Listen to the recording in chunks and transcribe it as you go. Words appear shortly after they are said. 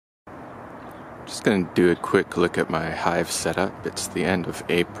Just going to do a quick look at my hive setup. It's the end of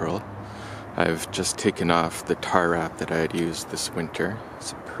April. I've just taken off the tar wrap that I had used this winter.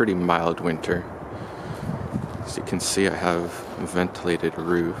 It's a pretty mild winter. As you can see, I have a ventilated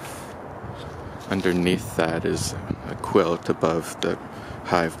roof. Underneath that is a quilt above the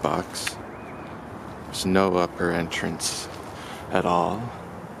hive box. There's no upper entrance at all.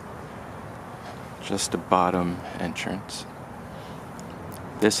 Just a bottom entrance.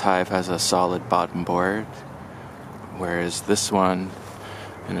 This hive has a solid bottom board, whereas this one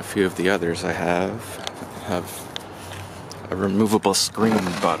and a few of the others I have a removable screen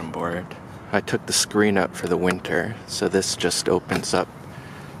bottom board. I took the screen up for the winter, so this just opens up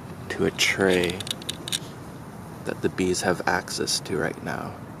to a tray that the bees have access to right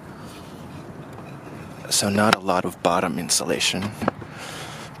now. So not a lot of bottom insulation,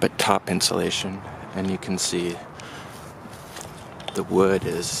 but top insulation, and you can see the wood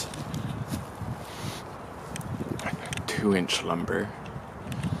is 2-inch lumber,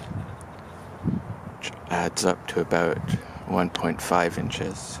 which adds up to about 1.5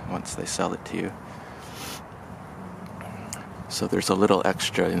 inches once they sell it to you. So there's a little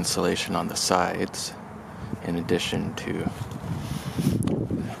extra insulation on the sides, in addition to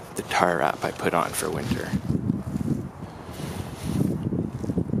the tar wrap I put on for winter.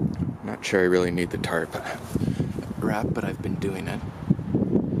 Not sure I really need the tar wrap, but I've been doing it.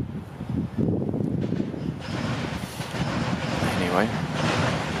 Anyway,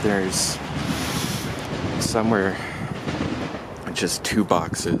 there's somewhere just 2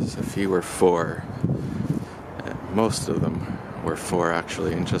 boxes. A few were 4. Most of them were 4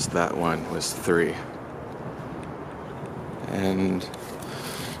 actually, and just that one was 3. And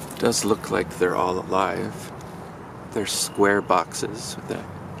it does look like they're all alive. They're square boxes with an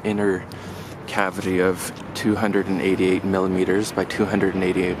inner cavity of 288 millimeters by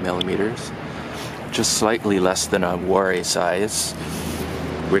 288 millimeters, just slightly less than a warré size,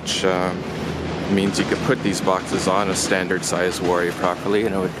 which means you could put these boxes on a standard size warré properly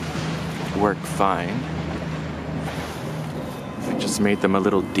and it would work fine. I just made them a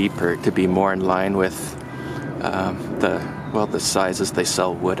little deeper to be more in line with the sizes they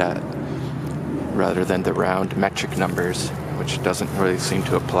sell wood at, rather than the round metric numbers, which doesn't really seem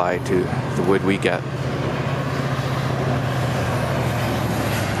to apply to the wood we get.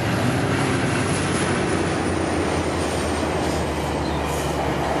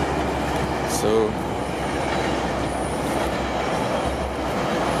 So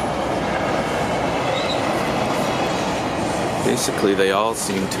basically they all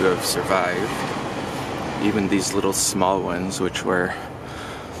seem to have survived, even these little small ones, which were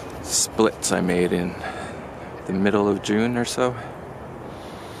splits I made in the middle of June or so.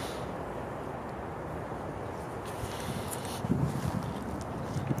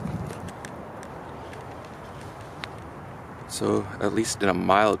 So at least in a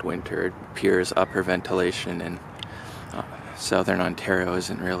mild winter, it appears upper ventilation in southern Ontario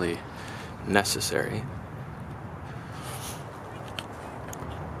isn't really necessary.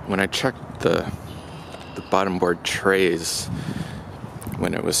 When I checked the bottom board trays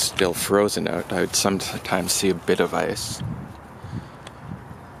when it was still frozen out, I would sometimes see a bit of ice.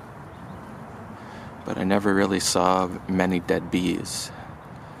 But I never really saw many dead bees,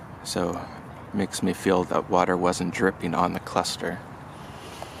 so it makes me feel that water wasn't dripping on the cluster.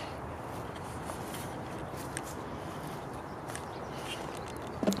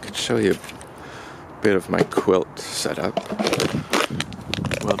 I could show you a bit of my quilt setup.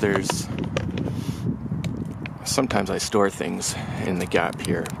 Well, sometimes I store things in the gap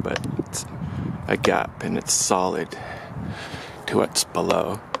here, but it's a gap and it's solid to what's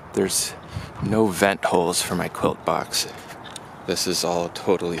below. There's no vent holes for my quilt box. This is all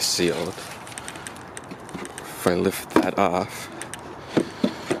totally sealed. If I lift that off,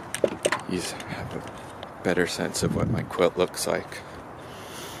 you have a better sense of what my quilt looks like.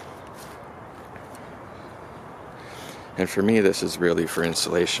 And for me, this is really for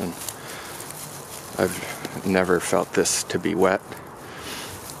insulation. I've never felt this to be wet.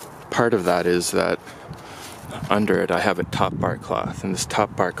 Part of that is that under it I have a top bar cloth, and this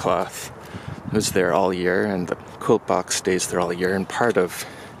top bar cloth is there all year, and the quilt box stays there all year, and part of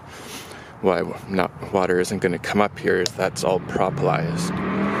why water isn't going to come up here is that's all propolized,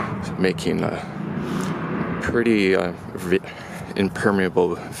 making a pretty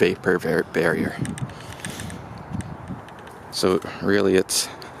impermeable vapor barrier. So really it's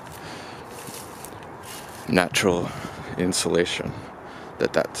natural insulation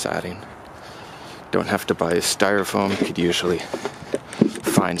that's adding. Don't have to buy styrofoam. You could usually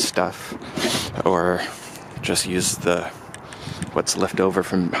find stuff, or just use what's left over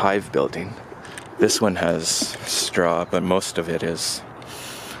from hive building This one has straw, but most of it is,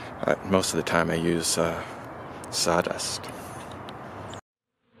 most of the time I use sawdust.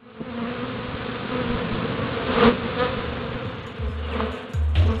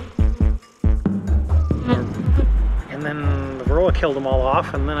 And then the varroa killed them all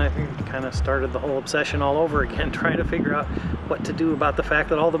off, and then I think it kind of started the whole obsession all over again, trying to figure out what to do about the fact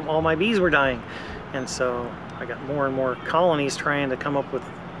that all my bees were dying. And so I got more and more colonies trying to come up with,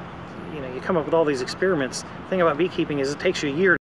 you know, you come up with all these experiments. The thing about beekeeping is it takes you a year